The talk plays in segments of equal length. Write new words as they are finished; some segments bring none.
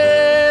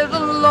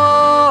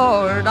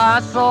I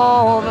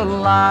saw the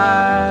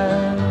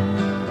light.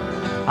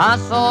 I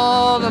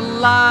saw the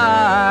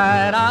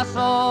light. I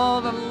saw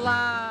the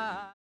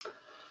light.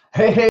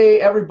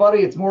 Hey, everybody,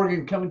 it's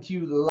Morgan coming to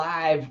you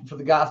live for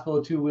the Gospel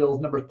of Two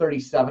Wheels, number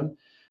 37,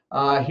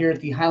 here at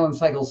the Highland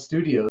Cycles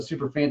studio,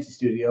 super fancy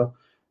studio.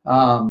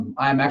 I'm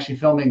actually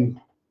filming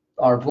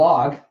our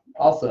vlog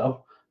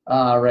also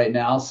right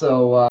now,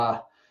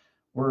 so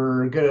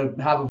we're going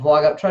to have a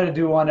vlog up, try to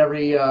do one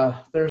every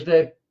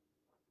Thursday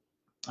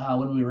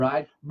when we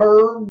ride.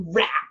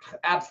 Rap!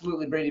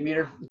 Absolutely, Brady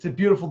Meter. It's a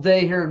beautiful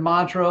day here in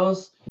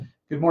Montrose.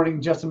 Good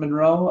morning, Justin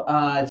Monroe.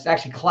 It's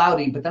actually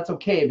cloudy, but that's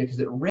okay because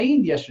it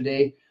rained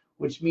yesterday,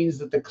 which means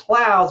that the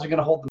clouds are going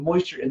to hold the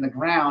moisture in the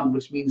ground,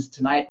 which means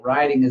tonight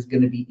riding is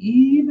going to be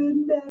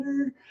even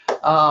better.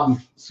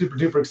 Super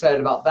duper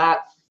excited about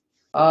that.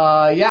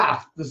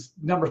 Yeah, this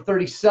number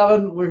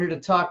 37. We're here to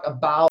talk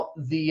about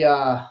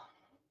the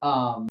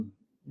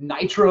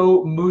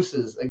Nitro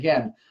Mousses.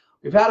 Again,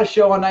 we've had a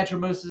show on Nitro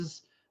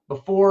Mousses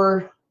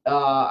before.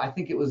 I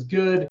think it was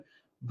good,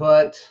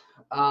 but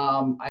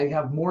I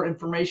have more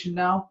information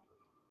now.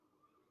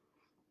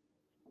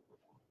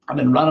 I've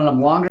been running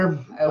them longer.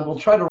 I will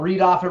try to read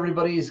off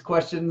everybody's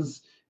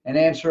questions and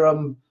answer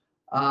them,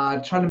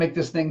 trying to make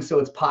this thing so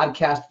it's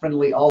podcast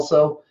friendly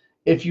also.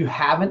 If you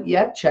haven't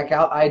yet, check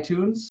out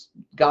iTunes.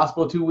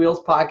 Gospel of Two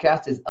Wheels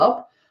podcast is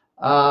up.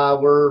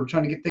 We're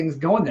trying to get things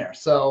going there,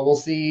 so we'll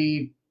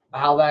see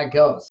how that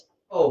goes.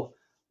 Oh,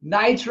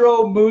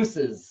 Nitro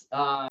Mousses.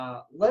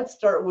 Let's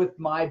start with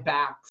my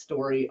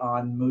backstory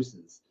on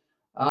mousses.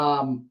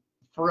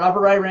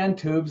 Forever I ran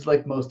tubes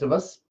like most of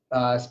us,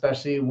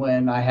 especially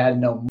when I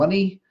had no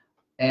money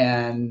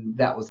and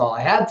that was all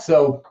I had.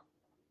 So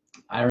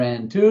I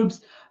ran tubes.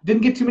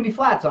 Didn't get too many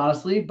flats,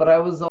 honestly, but I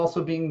was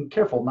also being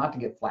careful not to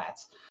get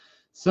flats.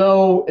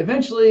 So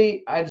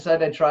eventually I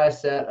decided I'd try a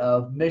set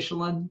of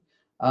Michelin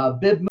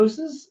bib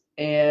mousses,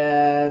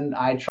 and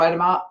I tried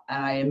them out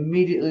and I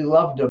immediately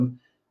loved them.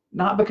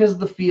 Not because of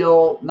the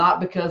feel, not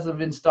because of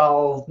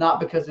installs,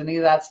 not because of any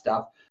of that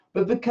stuff,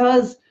 but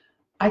because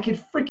I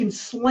could freaking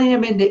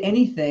slam into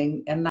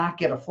anything and not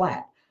get a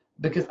flat,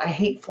 because I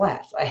hate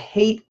flats.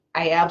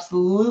 I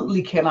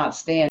absolutely cannot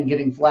stand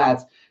getting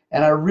flats,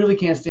 and I really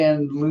can't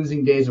stand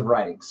losing days of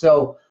riding.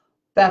 So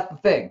that's the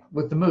thing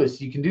with the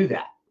Moose. You can do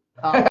that.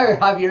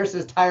 Javier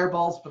says tire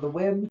balls for the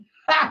win.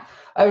 I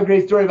have a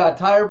great story about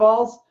tire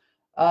balls.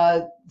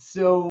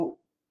 So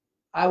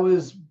I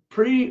was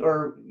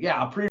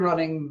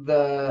pre-running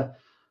the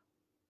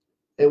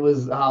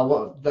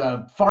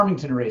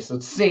Farmington race. So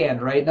it's sand,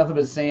 right? Nothing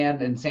but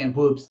sand and sand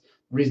whoops.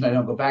 The reason I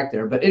don't go back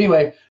there. But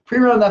anyway,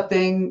 pre-run that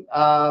thing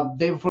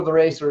day before the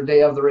race or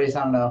day of the race,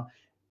 I don't know.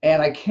 And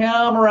I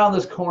come around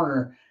this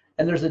corner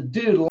and there's a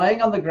dude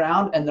laying on the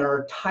ground and there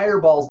are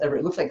tire balls everywhere.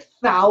 It looks like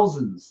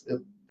thousands.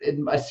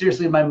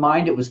 Seriously, in my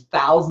mind, it was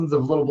thousands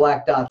of little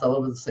black dots all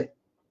over the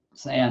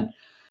sand.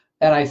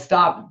 And I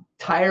stopped.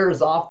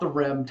 Tires off the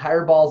rim,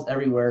 tire balls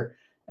everywhere,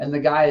 and the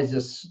guy is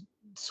just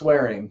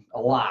swearing a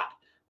lot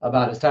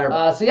about his tire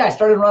balls. So yeah, I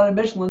started running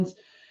Michelins,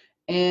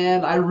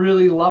 and I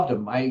really loved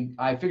them.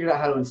 I figured out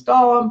how to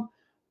install them.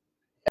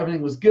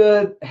 Everything was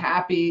good,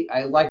 happy.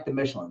 I liked the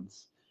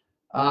Michelins.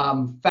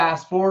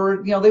 Fast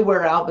forward, they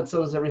wear out, but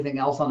so does everything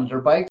else on a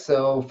dirt bike.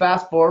 So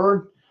fast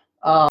forward,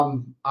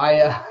 the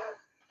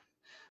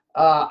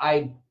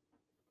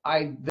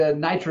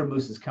Nitro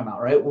Mousses come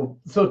out, right? Well,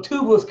 so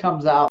tubeless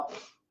comes out.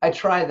 I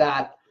try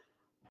that.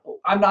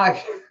 I'm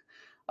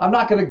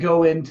not going to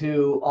go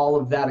into all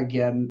of that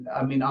again.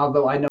 I mean,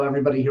 although I know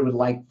everybody here would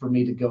like for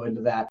me to go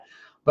into that,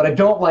 but I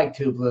don't like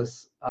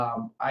tubeless.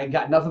 I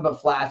got nothing but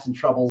flats and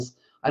troubles.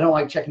 I don't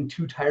like checking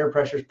 2 tire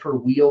pressures per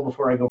wheel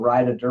before I go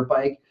ride a dirt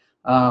bike.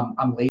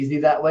 I'm lazy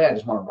that way. I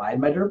just want to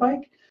ride my dirt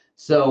bike.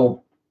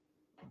 So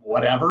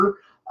whatever.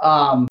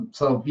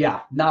 So yeah,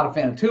 not a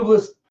fan of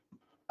tubeless.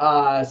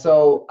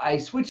 So I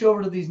switch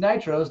over to these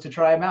Nitros to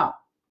try them out.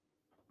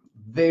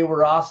 They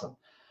were awesome,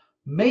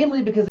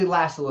 mainly because they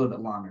last a little bit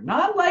longer.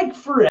 Not like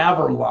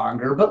forever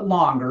longer, but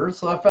longer.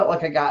 So I felt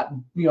like I got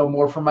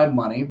more for my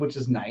money, which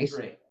is nice.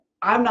 Great.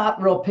 I'm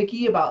not real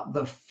picky about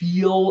the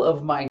feel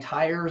of my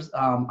tires.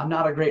 I'm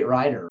not a great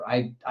rider.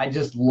 I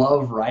just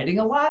love riding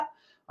a lot.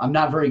 I'm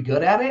not very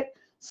good at it.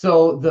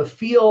 So the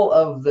feel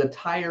of the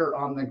tire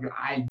on the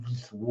ground,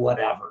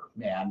 whatever,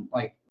 man.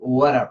 Like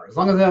whatever. As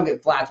long as I don't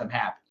get flats, I'm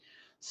happy.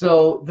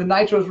 So the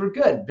Nitros were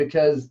good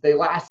because they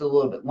lasted a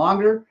little bit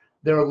longer.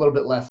 They're a little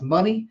bit less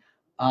money.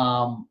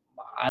 I'm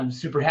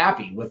super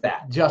happy with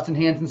that. Justin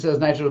Hansen says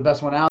Nitro the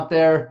best one out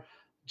there.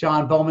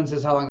 John Bowman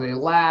says how long do they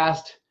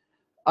last?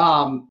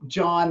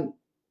 John,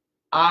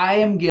 I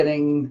am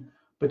getting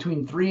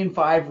between 3 and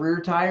 5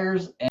 rear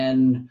tires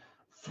and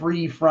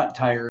 3 front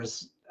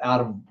tires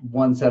out of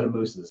one set of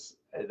mousses.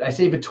 I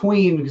say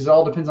between because it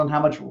all depends on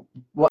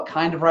what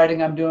kind of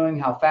riding I'm doing,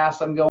 how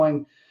fast I'm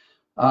going,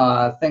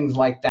 things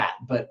like that.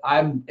 But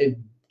I'm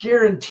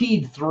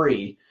guaranteed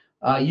 3.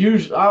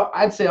 Usually,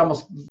 I'd say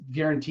almost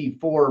guaranteed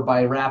 4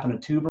 by wrapping a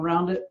tube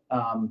around it.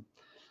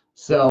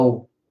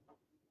 So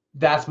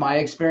that's my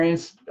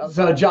experience.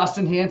 So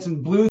Justin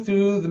Hansen blew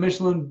through the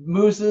Michelin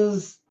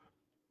mousses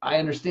I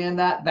understand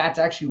that. That's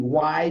actually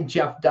why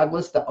Jeff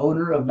Douglas, the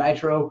owner of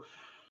Nitro,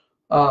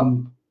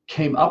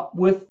 came up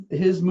with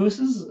his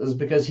mooses, is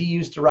because he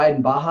used to ride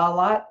in Baja a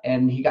lot,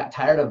 and he got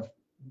tired of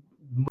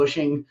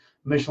mushing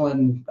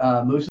Michelin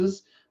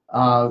mooses.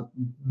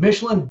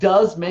 Michelin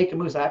does make a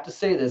moose. I have to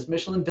say this.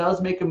 Michelin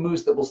does make a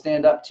moose that will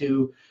stand up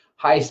to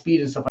high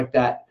speed and stuff like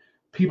that.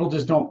 People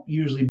just don't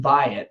usually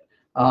buy it.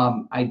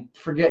 I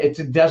forget, it's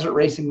a desert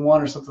racing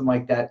one or something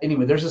like that.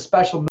 Anyway, there's a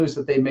special moose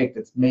that they make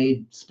that's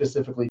made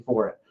specifically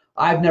for it.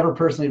 I've never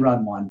personally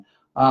run one.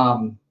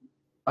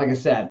 Like I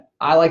said,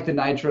 I like the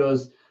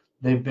Nitros.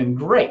 They've been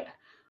great.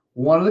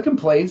 One of the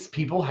complaints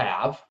people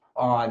have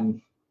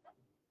on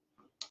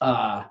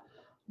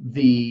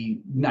the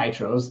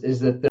Nitros is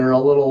that they're a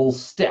little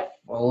stiff,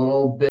 a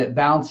little bit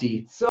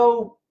bouncy.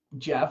 So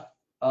Jeff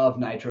of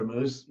Nitro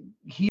Moose,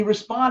 he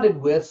responded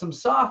with some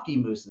softy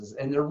mooses,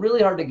 and they're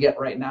really hard to get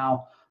right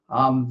now.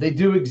 They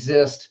do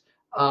exist.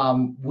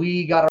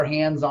 We got our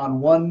hands on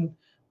one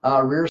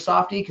rear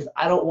softy because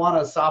I don't want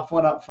a soft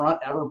one up front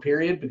ever,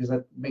 period, because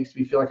that makes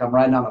me feel like I'm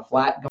riding on a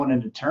flat going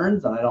into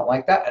turns, and I don't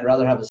like that. I'd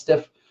rather have a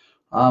stiff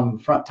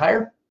front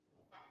tire.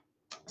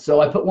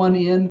 So I put one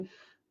in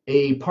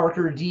a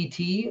Parker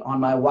DT on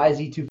my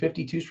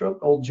YZ250 two-stroke,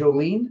 old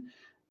Jolene,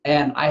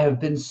 and I have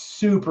been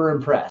super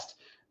impressed.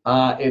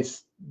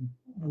 It's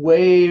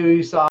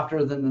way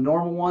softer than the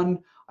normal one.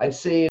 I'd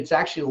say it's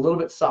actually a little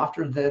bit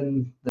softer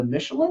than the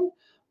Michelin,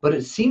 but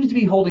it seems to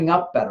be holding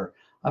up better.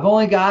 I've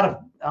only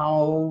got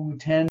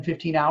 10,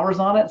 15 hours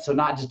on it, so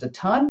not just a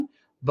ton,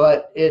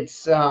 but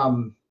it's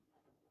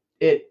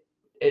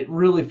it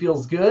really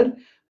feels good.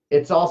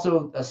 It's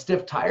also a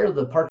stiff tire.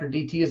 The Parker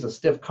DT is a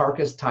stiff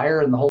carcass tire,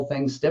 and the whole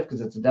thing's stiff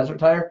because it's a desert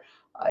tire.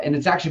 And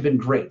it's actually been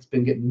great. It's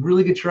been getting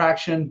really good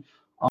traction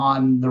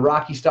on the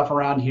rocky stuff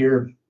around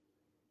here,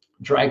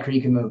 Dry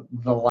Creek and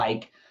the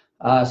like.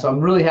 So I'm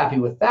really happy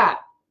with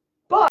that.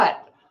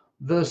 But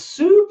the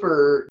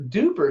super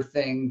duper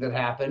thing that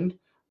happened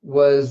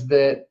was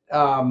that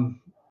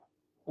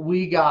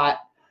we got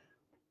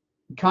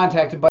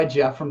contacted by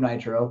Jeff from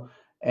Nitro,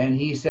 and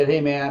he said,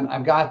 hey man,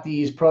 I've got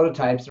these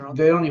prototypes.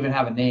 They don't even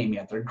have a name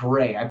yet. They're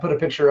gray. I put a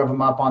picture of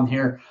them up on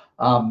here.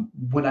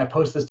 When I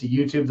post this to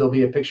YouTube, there'll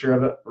be a picture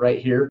of it right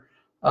here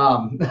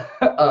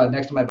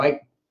next to my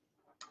bike.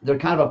 They're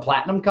kind of a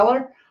platinum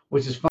color,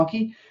 which is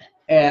funky.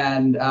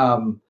 And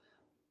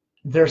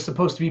they're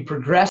supposed to be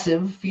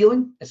progressive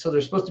feeling. So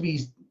they're supposed to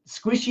be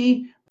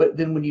squishy, but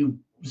then when you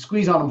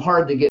squeeze on them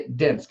hard, they get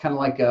dense, kind of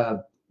like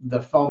the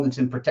foam that's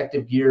in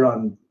protective gear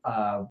on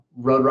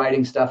road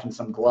riding stuff and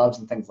some gloves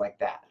and things like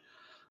that.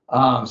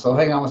 So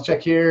hang on, let's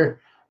check here.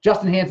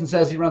 Justin Hansen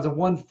says he runs a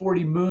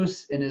 140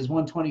 Moose and his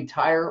 120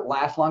 tire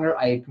lasts longer.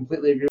 I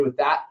completely agree with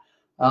that.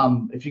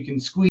 If you can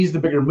squeeze the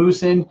bigger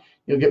Moose in,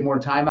 you'll get more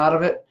time out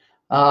of it.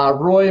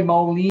 Roy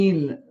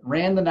Moline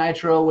ran the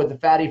Nitro with a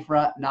fatty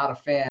front, not a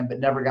fan, but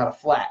never got a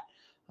flat.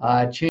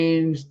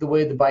 Changed the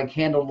way the bike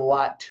handled a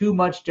lot. Too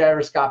much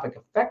gyroscopic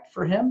effect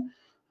for him.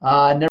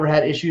 Never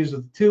had issues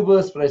with the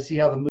tubeless, but I see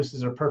how the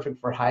Mooses are perfect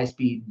for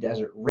high-speed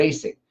desert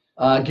racing.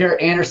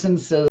 Garrett Anderson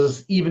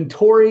says even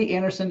Tori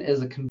Anderson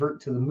is a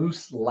convert to the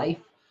Moose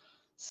life.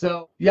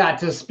 So yeah,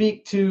 to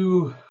speak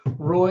to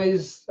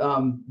Roy's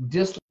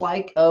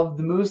dislike of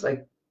the Moose,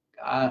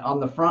 on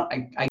the front,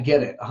 I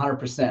get it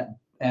 100%.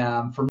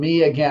 For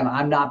me, again,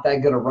 I'm not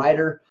that good a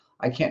rider.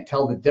 I can't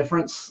tell the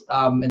difference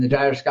in the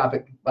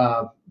gyroscopic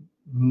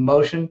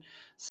motion,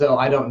 so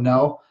I don't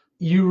know.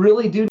 You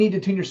really do need to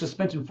tune your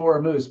suspension for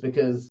a Moose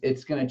because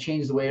it's going to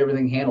change the way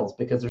everything handles,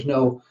 because there's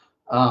no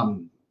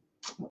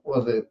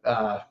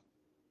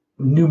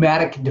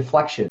pneumatic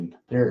deflection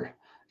there.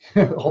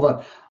 Hold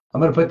on.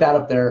 I'm going to put that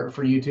up there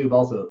for YouTube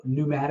also.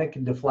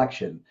 Pneumatic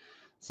deflection.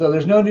 So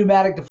there's no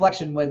pneumatic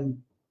deflection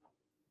when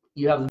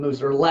you have the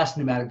Moose, or less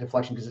pneumatic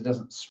deflection because it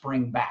doesn't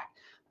spring back.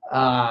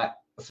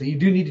 So you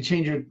do need to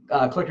change your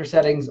clicker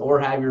settings or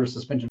have your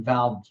suspension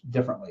valve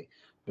differently,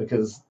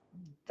 because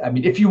I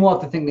mean, if you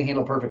want the thing to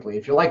handle perfectly.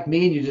 If you're like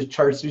me and you just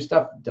charge through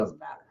stuff, it doesn't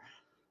matter.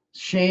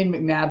 Shane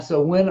McNabb,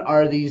 so when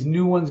are these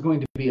new ones going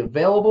to be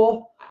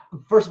available?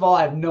 First of all,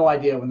 I have no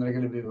idea when they're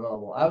going to be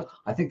available.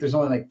 I think there's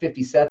only like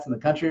 50 sets in the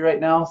country right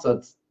now,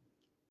 so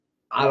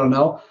I don't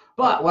know.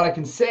 But what I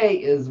can say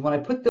is when I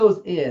put those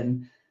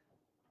in,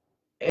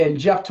 and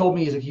Jeff told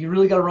me, he's like, you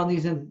really got to run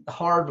these in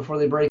hard before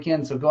they break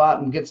in, so go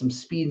out and get some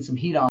speed and some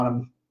heat on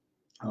them.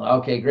 I'm like,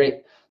 okay,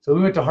 great. So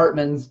we went to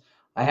Hartman's.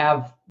 I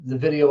have the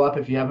video up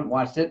if you haven't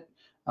watched it.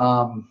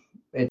 I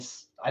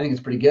think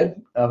it's pretty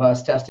good of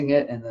us testing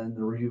it and then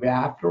the review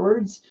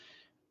afterwards.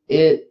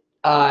 It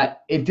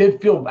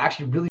did feel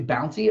actually really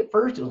bouncy at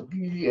first. It was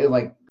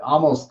like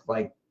almost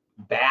like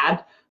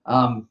bad,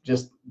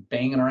 just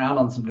banging around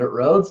on some dirt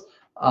roads.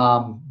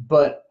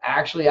 But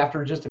actually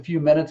after just a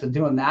few minutes of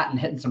doing that and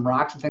hitting some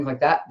rocks and things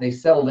like that, they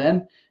settled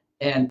in,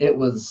 and it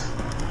was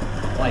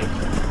like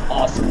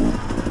awesome,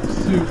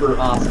 super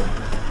awesome.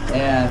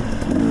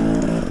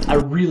 And I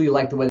really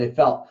liked the way they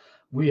felt.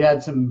 We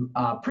had some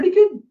pretty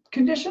good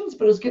conditions,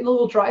 but it was getting a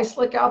little dry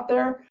slick out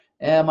there.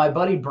 And my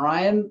buddy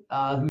Brian,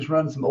 who's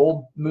running some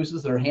old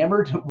Mooses that are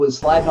hammered, was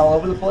sliding all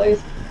over the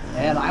place,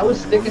 and I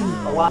was sticking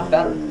a lot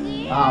better.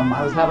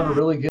 I was having a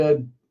really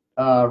good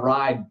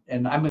ride,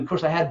 and I mean, of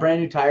course, I had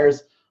brand new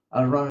tires.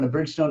 I was running a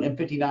Bridgestone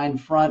M59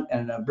 front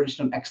and a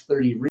Bridgestone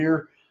X30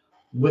 rear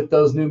with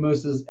those new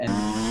Mooses, and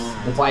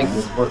the bike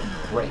was working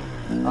great.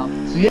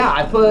 So yeah,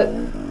 I put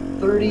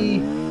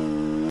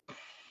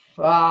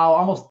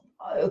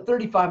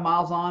 35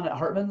 miles on at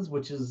Hartman's,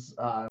 which is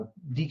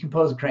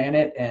decomposed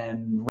granite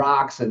and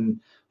rocks and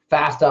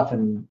fast stuff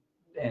and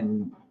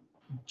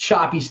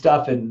choppy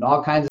stuff and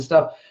all kinds of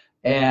stuff.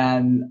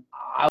 And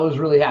I was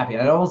really happy.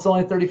 I know it's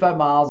only 35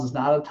 miles. It's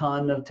not a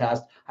ton of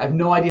test. I have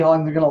no idea how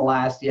long they're going to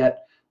last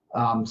yet.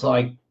 So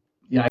I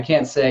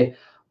can't say.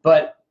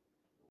 But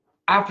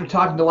after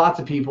talking to lots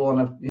of people,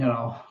 and I've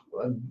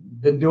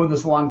been doing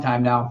this a long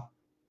time now,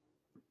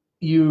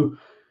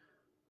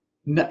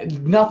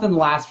 nothing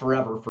lasts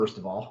forever, first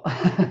of all.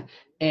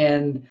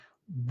 And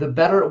the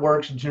better it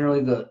works,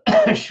 generally the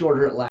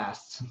shorter it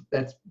lasts.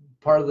 That's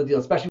part of the deal,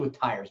 especially with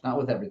tires, not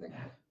with everything.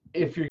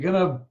 If you're going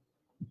to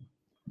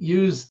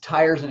use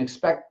tires and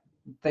expect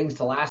things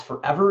to last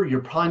forever,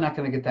 you're probably not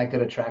going to get that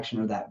good a traction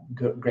or that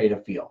great a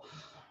feel.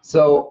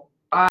 So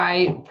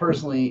I'm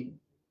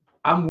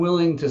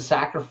willing to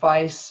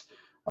sacrifice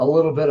a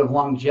little bit of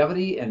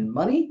longevity and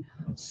money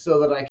so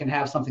that I can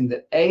have something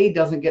that A,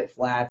 doesn't get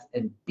flat,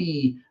 and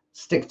B,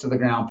 sticks to the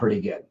ground pretty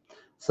good.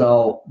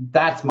 So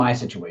that's my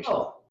situation.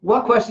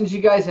 What questions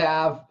you guys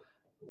have?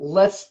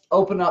 Let's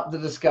open up the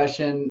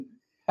discussion.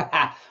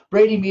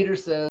 Brady Meter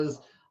says,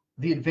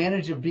 the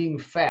advantage of being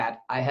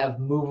fat, I have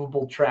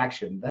movable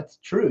traction. That's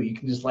true. You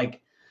can just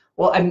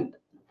and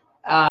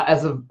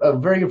as a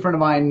very good friend of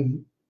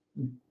mine,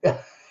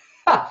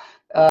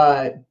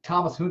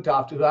 Thomas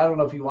Huntoft, who I don't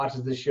know if he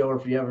watches this show or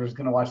if he ever is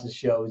going to watch this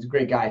show. He's a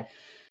great guy.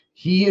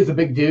 He is a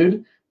big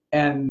dude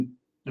and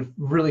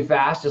really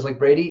fast, just like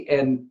Brady.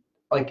 And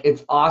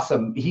it's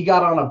awesome. He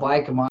got on a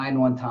bike of mine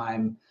one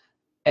time,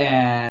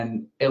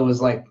 and it was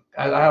like,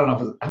 I don't know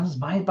if it was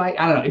my bike.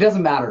 I don't know. It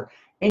doesn't matter.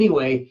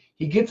 Anyway,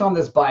 he gets on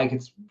this bike.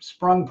 It's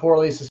sprung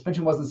poorly.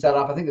 Suspension wasn't set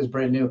up. I think it was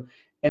brand new.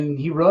 And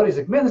he rode. He's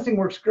like, man, this thing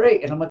works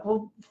great. And I'm like,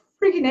 well,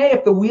 freaking A,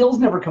 if the wheels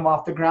never come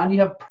off the ground, you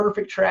have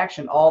perfect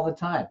traction all the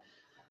time.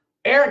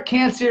 Eric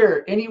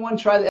Cancer, anyone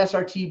try the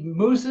SRT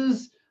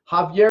Mooses?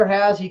 Javier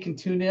has. He can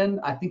tune in.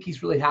 I think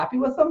he's really happy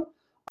with them.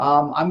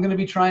 I'm going to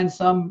be trying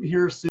some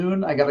here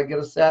soon. I got to get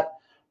a set.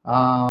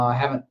 I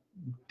haven't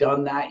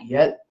done that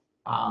yet.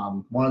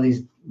 One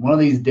of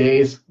these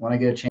days when I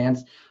get a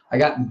chance. I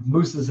got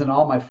Mooses in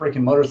all my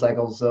freaking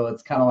motorcycles, so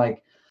it's kind of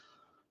like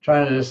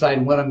trying to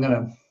decide when I'm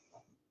going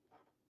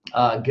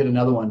to get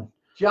another one.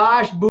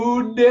 Josh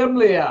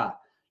Budemlia,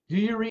 do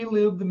you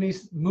relube the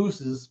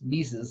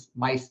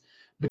mice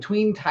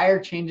between tire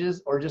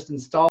changes, or just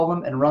install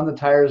them and run the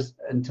tires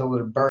until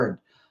they're burned?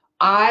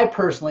 I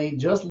personally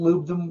just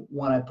lube them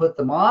when I put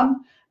them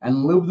on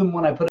and lube them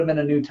when I put them in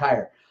a new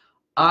tire.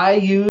 I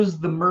use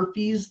the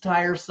Murphy's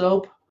tire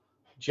soap.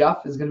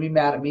 Jeff is going to be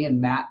mad at me,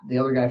 and Matt, the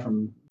other guy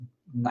from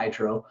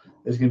Nitro,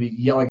 is going to be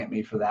yelling at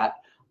me for that.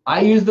 I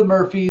use the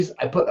Murphy's.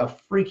 I put a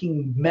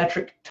freaking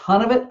metric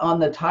ton of it on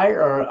the tire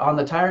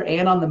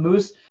and on the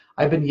Moose.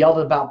 I've been yelled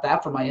about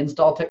that for my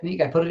install technique.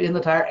 I put it in the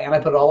tire and I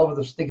put it all over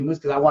the stinking Moose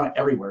because I want it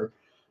everywhere.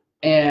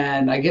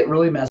 And I get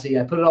really messy.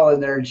 I put it all in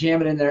there,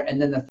 jam it in there, and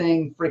then the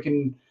thing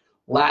freaking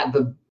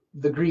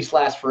the grease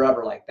lasts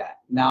forever like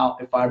that. Now,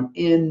 if I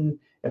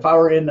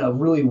were in a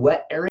really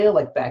wet area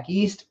like back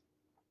east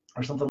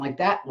or something like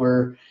that,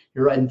 where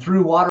you're riding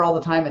through water all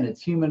the time and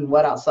it's humid and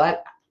wet outside,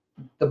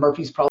 the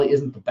Murphy's probably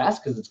isn't the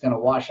best because it's going to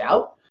wash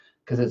out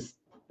because it's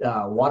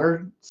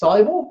water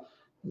soluble,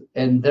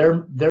 and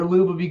their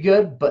lube would be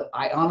good. But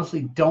I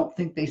honestly don't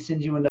think they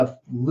send you enough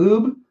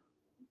lube.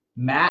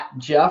 Matt,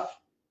 Jeff,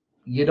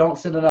 you don't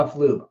send enough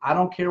lube. I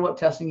don't care what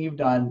testing you've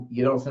done.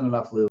 You don't send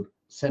enough lube.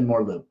 Send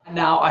more lube.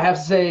 Now, I have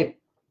to say,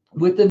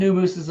 with the new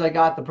Mooses I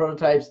got, the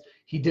prototypes,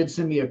 he did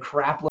send me a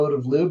crap load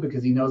of lube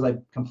because he knows I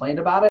complained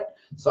about it.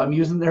 So I'm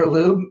using their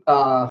lube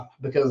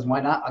because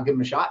why not? I'll give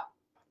them a shot.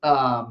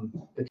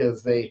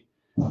 Because they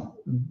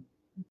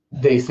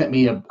sent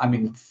me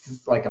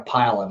it's like a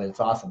pile of it. It's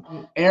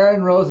awesome.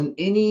 Aaron Rosen,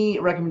 any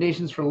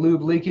recommendations for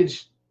lube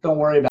leakage? Don't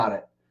worry about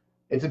it.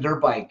 It's a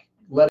dirt bike.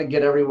 Let it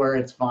get everywhere.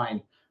 It's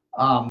fine.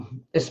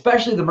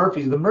 Especially the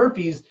Murphy's. The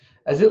Murphy's,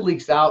 as it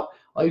leaks out,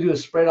 all you do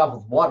is spray it off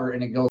with water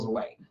and it goes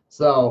away.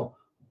 So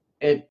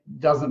it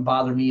doesn't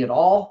bother me at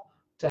all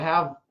to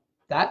have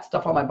that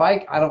stuff on my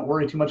bike. I don't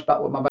worry too much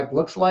about what my bike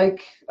looks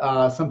like.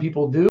 Some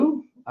people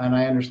do, and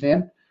I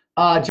understand.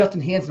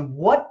 Justin Hansen,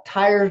 what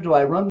tires do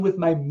I run with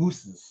my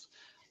Mooses?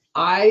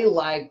 I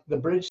like the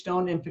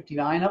Bridgestone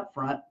M59 up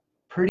front,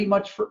 pretty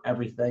much for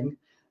everything.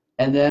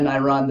 And then I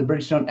run the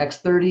Bridgestone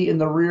X30 in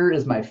the rear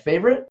is my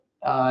favorite.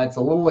 It's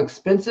a little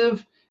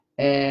expensive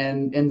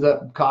and ends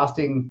up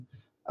costing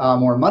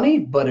more money,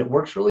 but it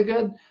works really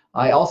good.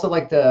 I also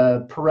like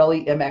the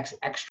Pirelli MX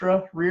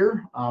Extra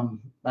rear.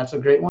 That's a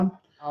great one.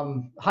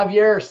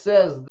 Javier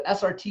says the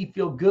SRT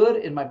feel good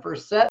in my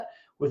first set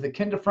with a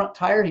Kenda front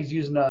tire. He's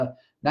using a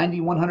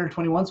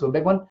 90-121, so a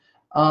big one,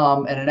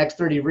 and an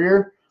X30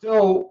 rear.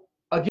 So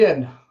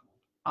again,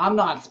 I'm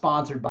not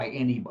sponsored by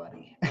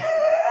anybody.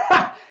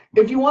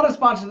 If you want to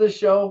sponsor this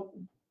show,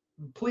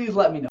 please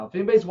let me know. If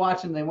anybody's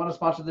watching and they want to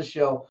sponsor this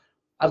show,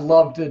 I'd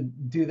love to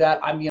do that.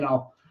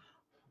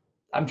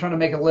 I'm trying to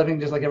make a living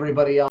just like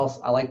everybody else.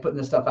 I like putting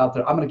this stuff out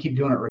there. I'm going to keep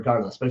doing it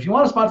regardless. But if you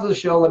want to sponsor the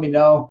show, let me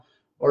know.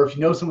 Or if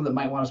you know someone that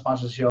might want to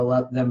sponsor the show,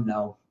 let them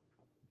know.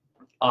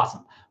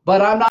 Awesome.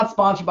 But I'm not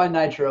sponsored by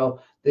Nitro.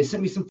 They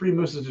sent me some free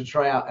mooses to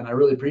try out, and I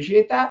really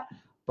appreciate that.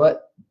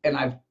 And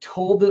I've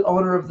told the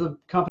owner of the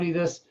company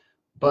this,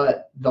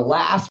 but the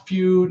last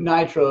few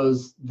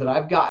Nitros that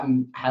I've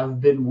gotten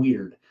have been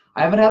weird.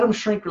 I haven't had them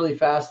shrink really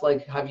fast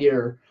like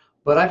Javier,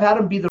 but I've had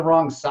them be the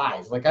wrong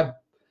size. Like I've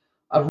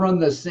run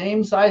the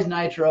same size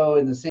Nitro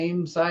and the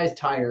same size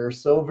tire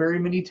so very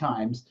many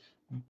times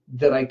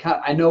that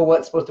I know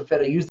what's supposed to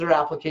fit. I use their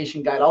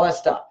application guide, all that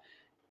stuff.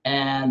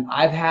 And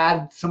I've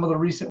had some of the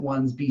recent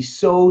ones be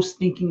so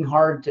stinking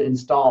hard to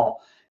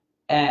install,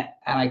 and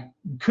I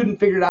couldn't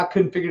figure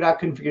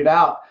it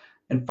out.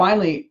 And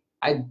finally,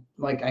 I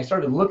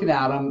started looking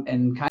at them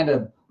and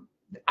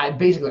I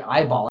basically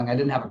eyeballing. I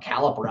didn't have a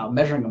caliper out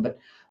measuring them, but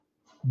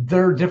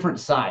they're different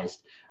sized.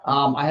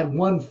 I had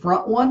one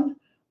front one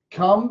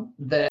come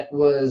that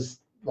was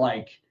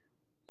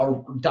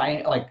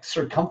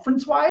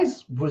circumference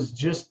wise was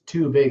just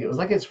too big. It was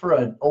like it's for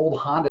an old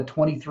Honda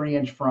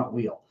 23-inch front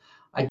wheel.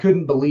 I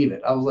couldn't believe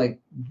it. I was like,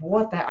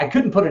 what the heck? I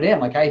couldn't put it in.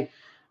 Like I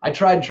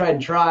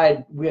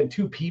tried. We had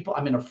two people.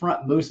 I mean, a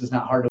front moose is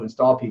not hard to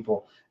install,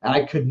 people, and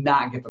I could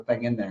not get the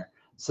thing in there.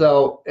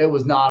 So it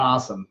was not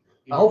awesome.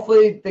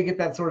 Hopefully they get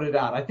that sorted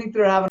out. I think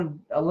they're having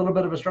a little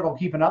bit of a struggle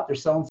keeping up. They're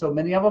selling so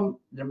many of them.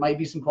 There might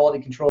be some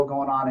quality control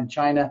going on in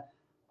China.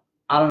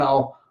 I don't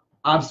know.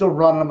 I'm still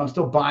running them. I'm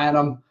still buying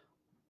them.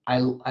 I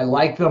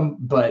like them,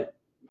 but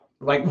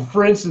like,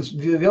 for instance,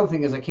 the other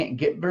thing is I can't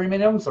get very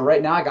many of them. So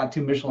right now I got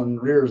 2 Michelin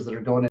rears that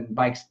are going in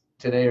bikes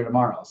today or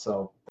tomorrow.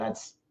 So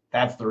that's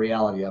the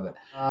reality of it.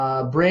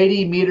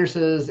 Brady Meter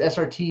says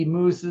SRT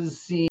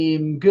mooses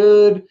seem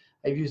good.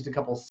 I've used a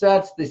couple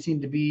sets. They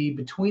seem to be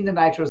between the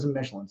Nitros and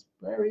Michelins.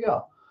 There we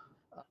go.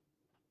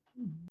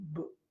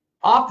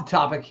 Off the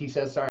topic, he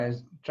says, sorry, I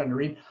was trying to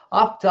read.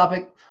 Off the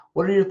topic,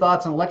 what are your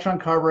thoughts on Electron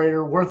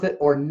carburetor? Worth it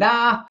or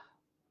nah?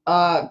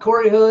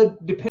 Corey Hood,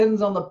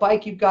 depends on the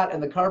bike you've got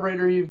and the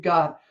carburetor you've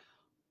got.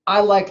 I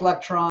like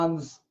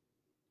Electrons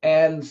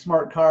and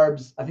Smart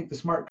Carbs. I think the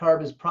Smart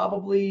Carb is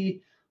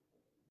probably,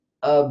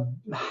 I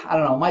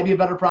don't know, might be a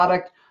better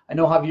product. I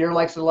know Javier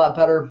likes it a lot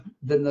better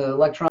than the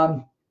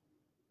Electron.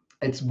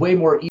 It's way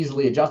more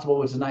easily adjustable,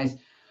 which is nice.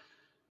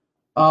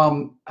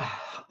 I'm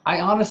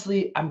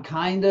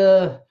kind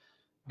of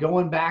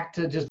going back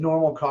to just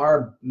normal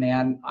carb,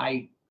 man.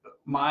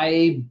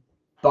 My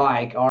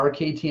bike, our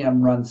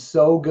KTM, runs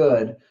so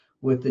good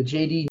with the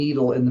JD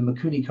needle and the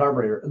Mikuni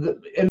carburetor.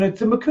 And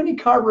it's a Mikuni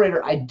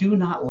carburetor I do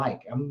not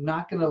like. I'm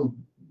not going to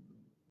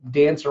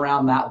dance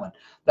around that one.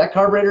 That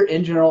carburetor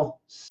in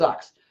general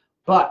sucks.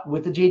 But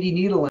with the JD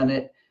needle in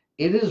it,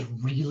 it is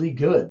really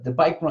good. The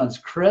bike runs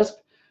crisp.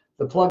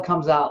 The plug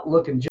comes out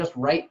looking just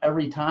right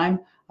every time.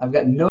 I've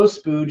got no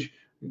spooge.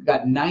 We've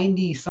got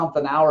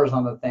 90-something hours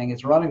on the thing.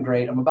 It's running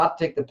great. I'm about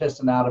to take the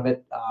piston out of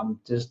it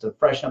just to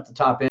freshen up the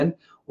top end.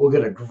 We'll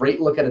get a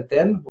great look at it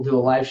then. We'll do a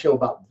live show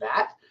about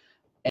that.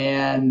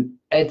 And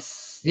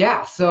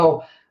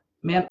so,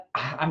 man,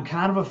 I'm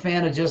kind of a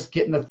fan of just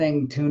getting the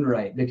thing tuned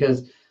right,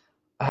 because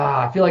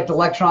I feel like the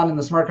Electron and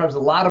the Smart Carb is a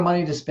lot of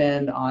money to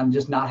spend on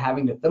just not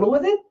having to fiddle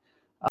with it.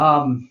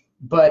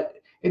 But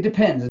it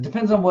depends. It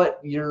depends on what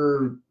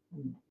you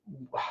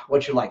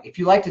like. If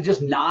you like to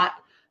just not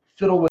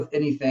fiddle with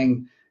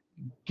anything,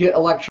 get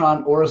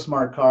Electron or a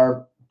Smart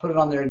Carb, put it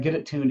on there and get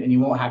it tuned, and you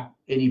won't have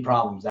any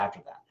problems after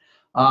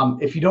that.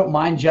 If you don't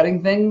mind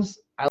jetting things,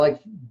 I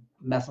like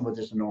messing with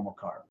just a normal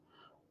carb.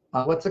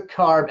 What's a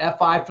carb?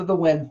 FI for the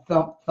win.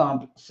 Thump,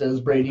 thump, says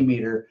Brady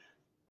Meter.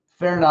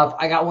 Fair enough.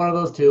 I got one of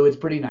those too. It's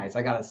pretty nice,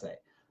 I got to say.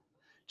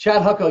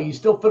 Chad Hucko, you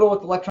still fiddle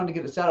with Electron to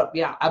get it set up?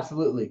 Yeah,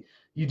 absolutely.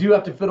 You do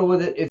have to fiddle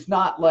with it. It's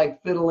not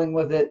like fiddling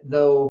with it,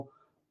 though,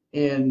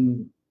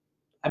 you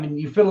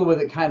fiddle with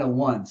it kind of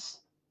once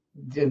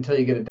until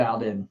you get it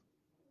dialed in.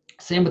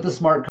 Same with the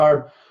Smart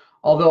Carb,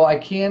 although I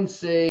can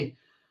say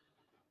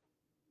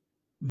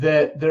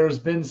that there's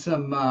been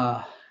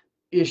some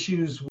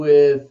issues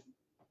with,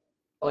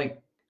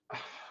 like,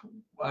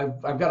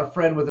 I've got a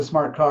friend with a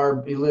Smart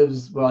Carb. He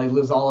lives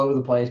all over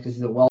the place because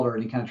he's a welder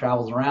and he kind of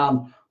travels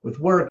around with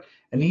work,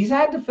 and he's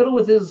had to fiddle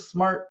with his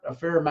Smart a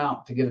fair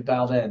amount to get it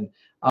dialed in.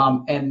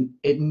 And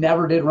it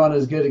never did run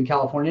as good in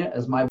California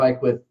as my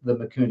bike with the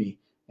Mikuni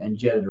and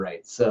jetted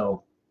right.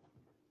 So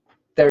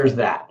there's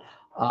that.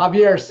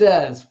 Javier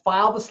says,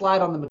 file the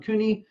slide on the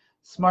Mikuni.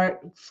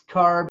 Smart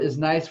Carb is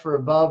nice for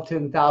above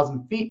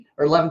 10,000 feet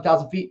or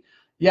 11,000 feet.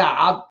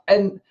 Yeah,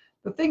 and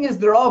the thing is,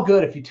 they're all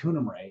good if you tune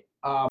them right.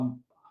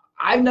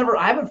 I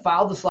haven't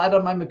filed the slide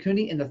on my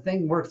Mikuni, and the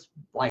thing works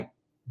like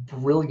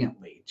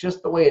brilliantly,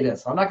 just the way it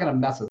is. So I'm not going to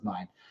mess with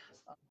mine.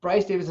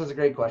 Bryce Davis has a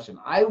great question.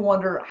 I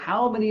wonder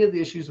how many of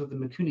the issues with the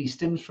Mikuni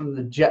stems from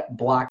the jet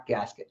block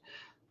gasket.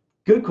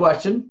 Good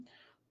question.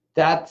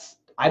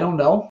 I don't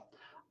know.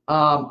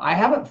 I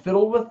haven't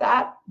fiddled with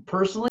that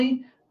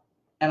personally,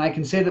 and I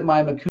can say that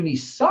my Mikuni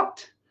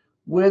sucked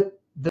with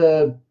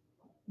the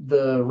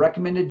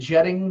recommended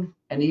jetting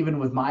and even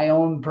with my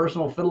own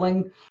personal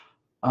fiddling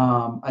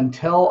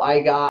until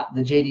I got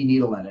the JD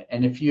needle in it.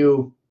 And if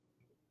you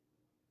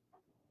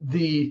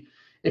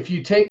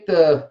take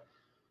the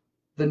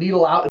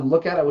needle out and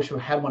look at it, I wish I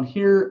had one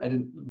here. I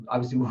didn't,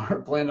 obviously we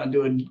weren't planning on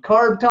doing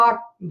carb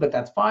talk, but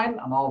that's fine.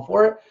 I'm all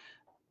for it.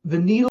 The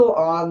needle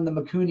on the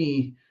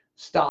Mikuni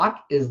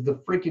stock is the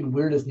freaking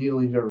weirdest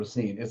needle you've ever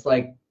seen. It's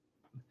like,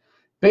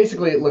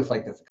 basically it looks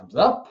like this. It comes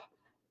up,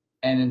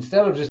 and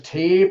instead of just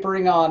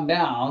tapering on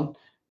down,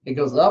 it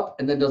goes up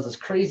and then does this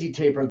crazy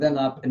taper, then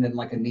up, and then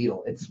like a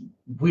needle. It's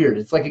weird.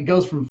 It's like it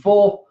goes from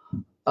full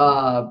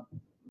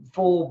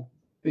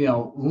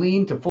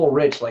lean to full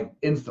rich like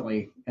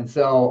instantly. And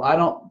so I'm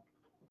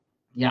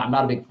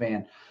not a big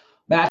fan.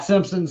 Matt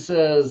Simpson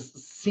says,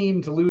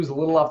 seem to lose a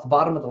little off the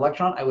bottom with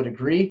Electron. I would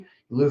agree.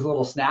 You lose a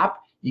little snap.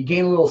 You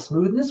gain a little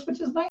smoothness,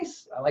 which is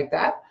nice. I like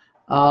that.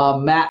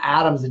 Matt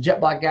Adams, the jet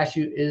block gas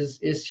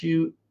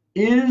issue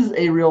is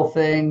a real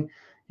thing.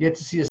 You get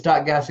to see a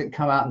stock gasket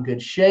come out in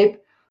good shape.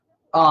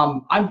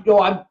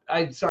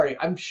 I'm sorry.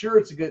 I'm sure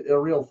it's a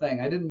real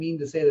thing. I didn't mean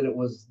to say that it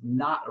was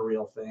not a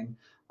real thing.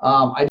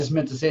 I just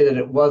meant to say that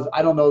it was.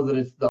 I don't know that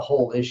it's the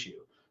whole issue.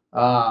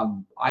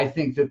 I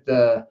think that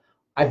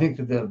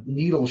the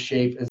needle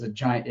shape is a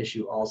giant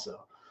issue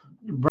also.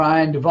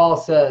 Brian Duvall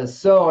says,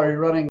 so are you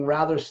running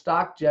rather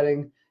stock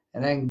jetting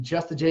and then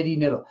just the JD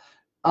needle?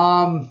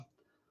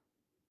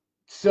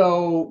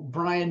 So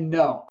Brian,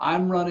 no,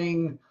 I'm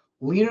running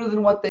leaner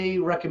than what they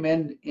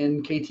recommend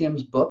in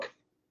KTM's book.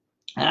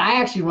 And I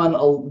actually run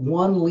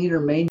one leaner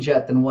main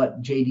jet than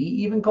what JD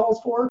even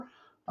calls for.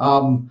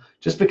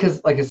 Just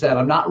because, like I said,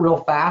 I'm not real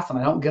fast and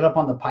I don't get up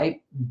on the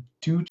pipe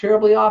too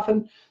terribly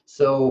often.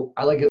 So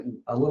I like it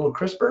a little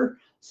crisper.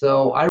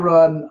 So I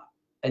run,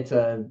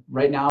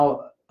 right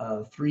now,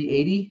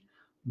 380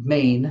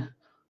 main,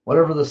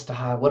 whatever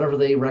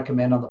they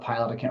recommend on the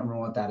Pilot. I can't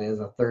remember what that is,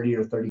 a 30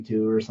 or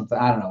 32 or something.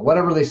 I don't know,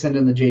 whatever they send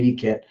in the JD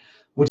kit,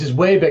 which is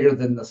way bigger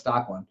than the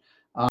stock one.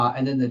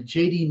 And then the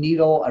JD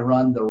needle, I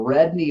run the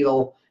red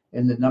needle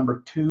in the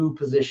number 2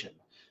 position.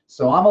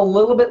 So I'm a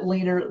little bit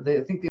leaner.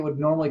 I think they would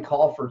normally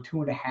call for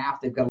 2.5.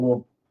 They've got a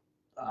little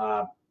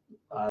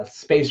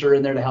spacer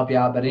in there to help you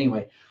out. But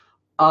anyway,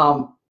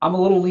 I'm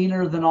a little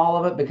leaner than all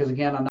of it because,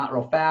 again, I'm not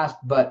real fast,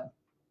 but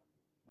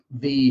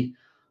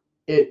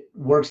it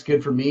works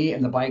good for me,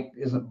 and the bike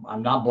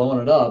I'm not blowing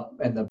it up,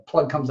 and the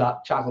plug comes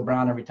out chocolate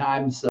brown every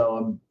time,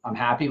 so I'm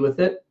happy with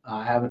it.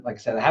 I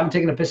haven't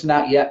taken a piston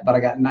out yet, but I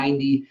got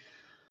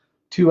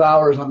 92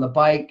 hours on the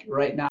bike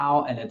right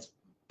now, and it's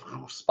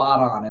spot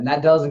on. And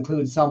that does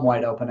include some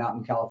wide open out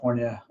in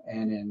California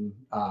and in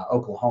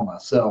Oklahoma,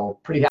 so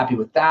pretty happy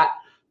with that.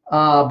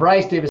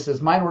 Bryce Davis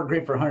says, mine worked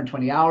great for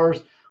 120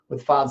 hours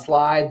with filed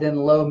slide, then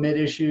low mid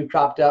issue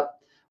cropped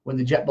up when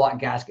the jet block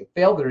gasket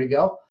failed. There you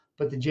go.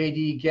 But the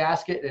JD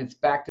gasket, and it's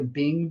back to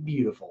being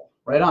beautiful.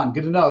 Right on.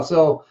 Good to know.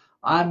 So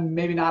I'm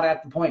maybe not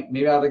at the point.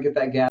 Maybe I ought to get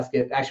that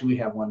gasket. Actually, we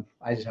have one.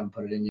 I just haven't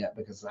put it in yet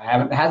because I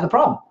haven't had the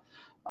problem.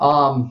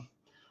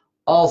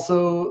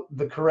 Also,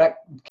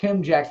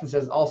 Kim Jackson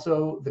says,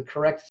 also the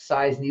correct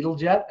size needle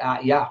jet.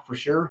 Yeah, for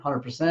sure.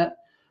 100%.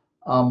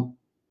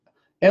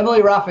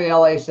 Emily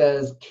Raffaele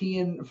says,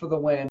 Kean for the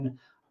win.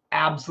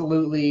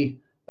 Absolutely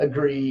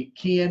agree.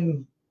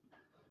 Kean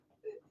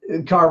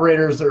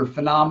carburetors are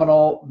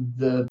phenomenal.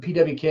 The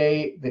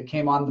PWK that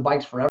came on the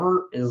bikes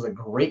forever is a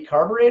great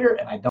carburetor,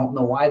 and I don't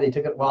know why they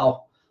took it.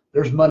 Well,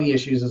 there's money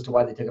issues as to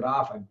why they took it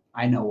off.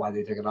 I know why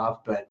they took it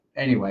off, but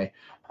anyway,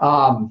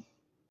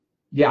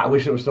 yeah, I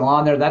wish it was still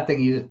on there. That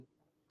thing, you just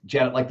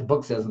jet it like the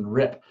book says and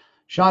rip.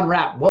 Sean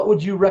Rapp, what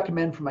would you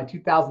recommend for my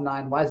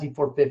 2009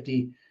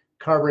 YZ450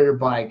 carburetor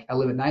bike? I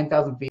live at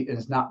 9,000 feet and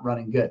it's not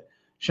running good.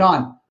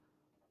 Sean,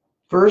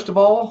 first of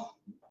all,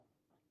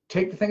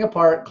 take the thing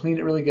apart, clean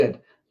it really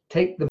good.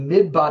 Take the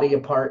mid body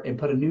apart and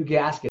put a new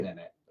gasket in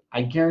it.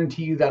 I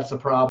guarantee you that's a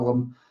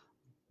problem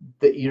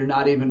that you're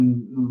not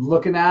even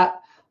looking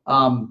at.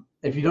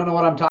 If you don't know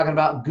what I'm talking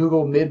about,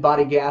 Google mid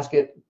body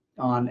gasket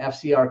on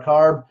FCR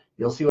Carb.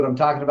 You'll see what I'm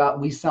talking about.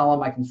 We sell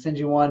them. I can send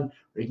you one,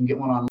 or you can get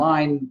one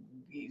online.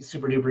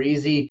 Super duper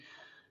easy.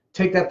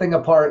 Take that thing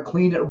apart,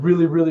 clean it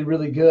really, really,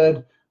 really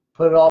good.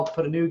 Put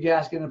a new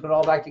gasket in and put it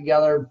all back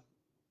together.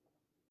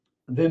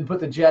 Then put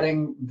the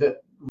jetting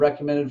that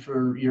recommended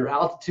for your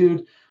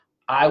altitude.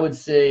 I would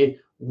say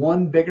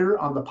one bigger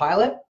on the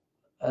Pilot.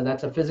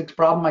 That's a physics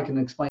problem I can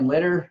explain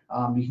later.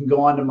 You can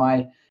go on to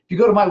if you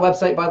go to my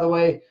website, by the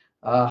way,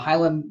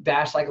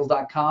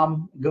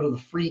 highland-cycles.com, go to the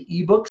free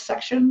ebook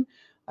section.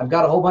 I've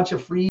got a whole bunch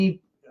of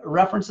free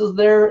references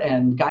there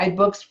and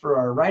guidebooks for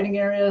our riding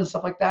area and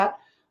stuff like that.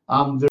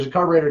 There's a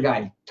carburetor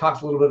guide,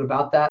 talks a little bit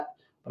about that,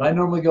 but I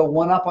normally go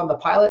 1 up on the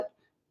Pilot,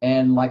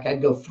 and like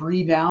I'd go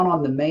 3 down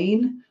on the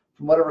main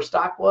from whatever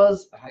stock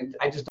was.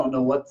 I just don't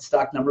know what the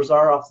stock numbers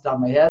are off the top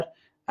of my head.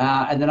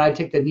 And then I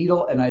take the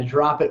needle and I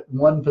drop it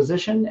one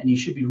position, and you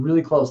should be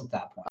really close at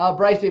that point.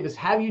 Bryce Davis,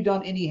 have you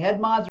done any head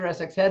mods or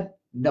SX head?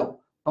 No.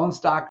 Own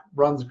stock,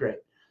 runs great.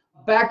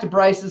 Back to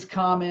Bryce's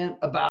comment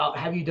about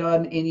have you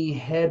done any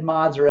head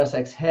mods or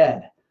SX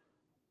head?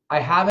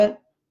 I haven't.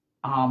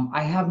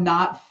 I have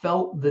not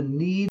felt the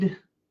need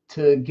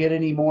to get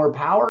any more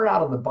power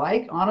out of the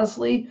bike,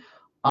 honestly.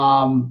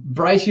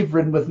 Bryce, you've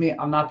ridden with me.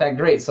 I'm not that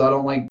great, so I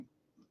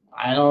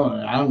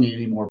don't need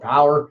any more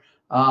power.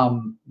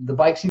 The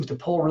bike seems to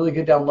pull really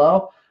good down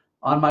low.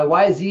 On my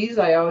YZs,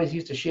 I always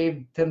used to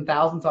shave 10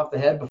 thousandths off the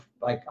head,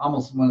 like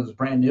almost when it was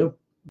brand new,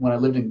 when I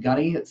lived in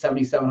Gunny at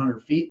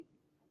 7,700 feet,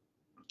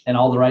 and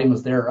all the riding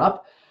was there or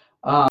up.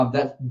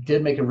 That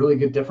did make a really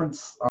good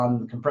difference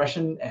on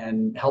compression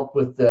and help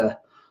with the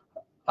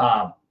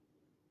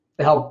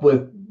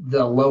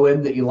low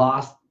end that you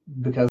lost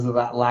because of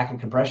that lack of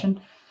compression.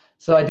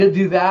 So I did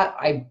do that.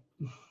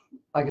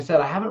 Like I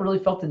said, I haven't really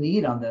felt the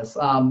need on this.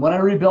 When I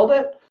rebuild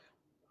it,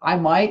 I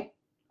might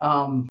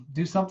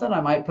do something.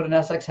 I might put an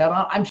SX head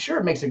on. I'm sure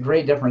it makes a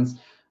great difference.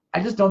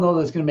 I just don't know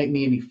that it's going to make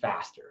me any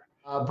faster.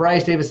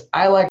 Bryce Davis,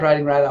 I like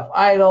riding right off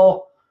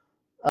idle.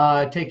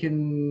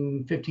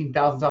 Taking 15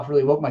 thousandths off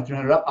really woke my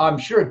 300 up. I'm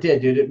sure it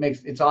did, dude.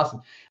 It's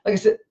awesome. Like I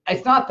said,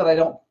 it's not that I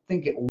don't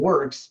think it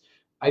works.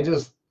 I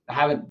just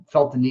haven't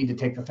felt the need to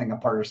take the thing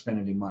apart or spend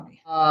any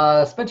money.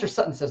 Spencer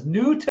Sutton says,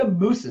 new to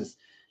mooses.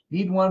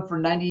 Need one for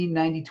 90,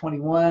 90,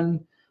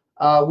 21.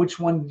 Which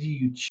one do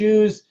you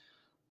choose?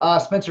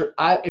 Spencer,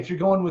 if you're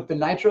going with the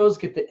nitros,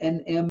 get the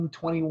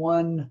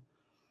NM21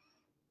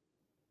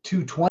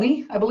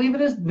 220, I believe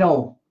it is.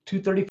 No,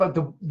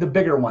 235, the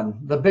bigger one,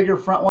 the bigger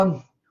front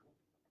one.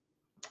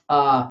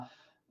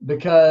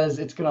 Because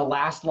it's going to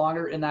last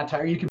longer in that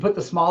tire. You can put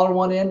the smaller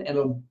one in, and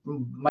it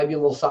might be a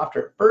little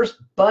softer at first,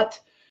 but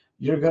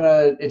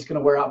it's gonna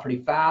wear out pretty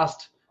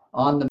fast.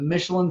 On the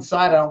Michelin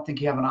side, I don't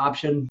think you have an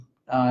option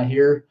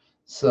here.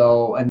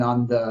 So, and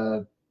on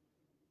the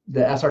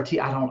SRT,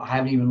 I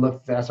haven't even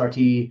looked at the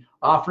SRT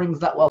offerings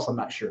that well, so I'm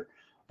not sure.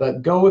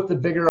 But go with the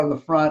bigger on the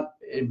front,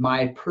 in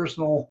my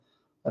personal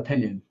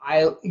opinion.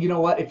 You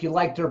know what? If you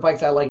like dirt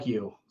bikes, I like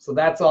you. So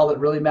that's all that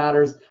really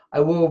matters. I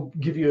will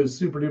give you a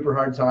super duper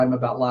hard time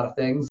about a lot of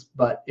things,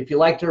 but if you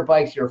like dirt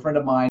bikes, you're a friend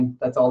of mine.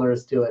 That's all there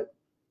is to it.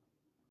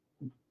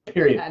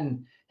 Period.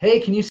 And hey,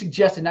 can you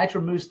suggest a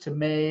nitro moose to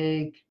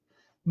make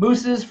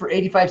mooses for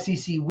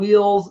 85cc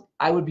wheels?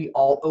 I would be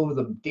all over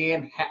them.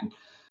 Dan Hatton.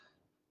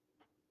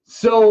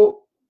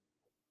 So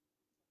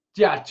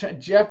yeah,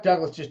 Jeff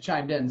Douglas just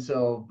chimed in.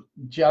 So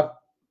Jeff,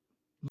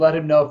 let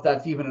him know if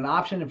that's even an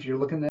option if you're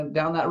looking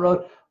down that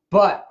road.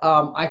 But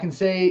I can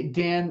say,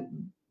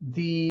 Dan,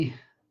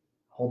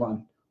 hold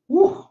on.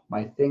 Woo,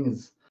 my thing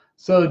is.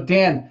 So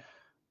Dan,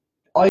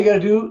 all you got to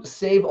do,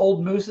 save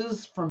old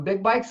mooses from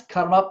big bikes,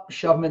 cut them up,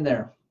 shove them in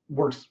there.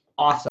 Works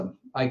awesome.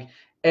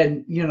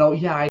 And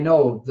yeah, I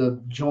know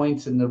the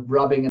joints and the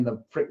rubbing and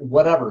the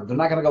whatever, they're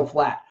not going to go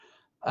flat.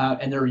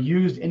 And they're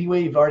used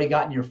anyway. You've already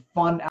gotten your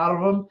fun out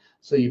of them.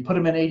 So you put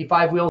them in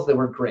 85 wheels, they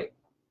work great.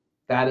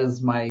 That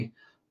is my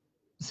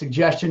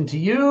suggestion to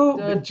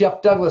you.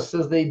 Jeff Douglas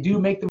says they do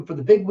make them for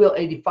the big wheel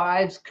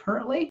 85s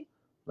currently.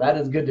 That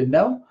is good to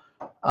know.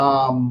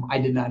 I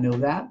did not know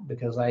that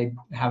because I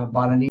haven't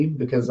bought any,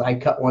 because I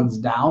cut ones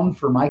down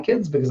for my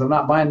kids because I'm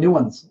not buying new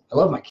ones. I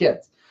love my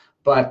kids,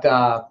 but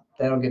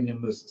they don't get new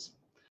mooses.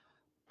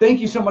 Thank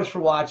you so much for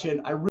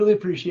watching. I really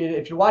appreciate it.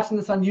 If you're watching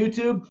this on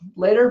YouTube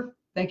later,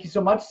 thank you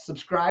so much.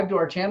 Subscribe to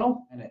our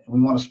channel. And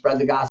we want to spread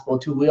the gospel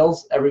of two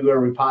wheels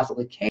everywhere we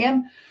possibly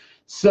can.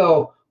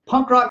 So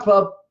Punk Rock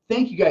Club,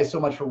 thank you guys so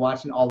much for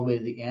watching all the way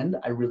to the end.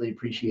 I really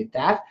appreciate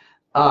that.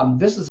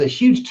 This is a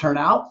huge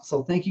turnout,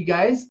 so thank you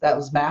guys. That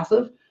was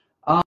massive.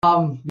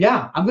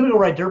 Yeah, I'm going to go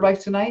ride dirt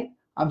bikes tonight.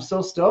 I'm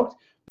so stoked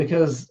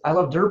because I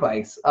love dirt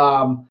bikes.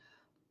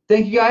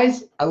 Thank you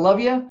guys. I love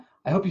you.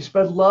 I hope you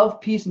spread love,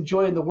 peace, and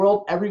joy in the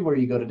world everywhere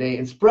you go today,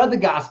 and spread the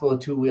gospel of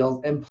two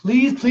wheels. And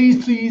please,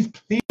 please, please,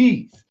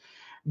 please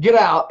get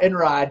out and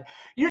ride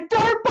your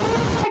dirt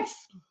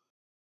bikes.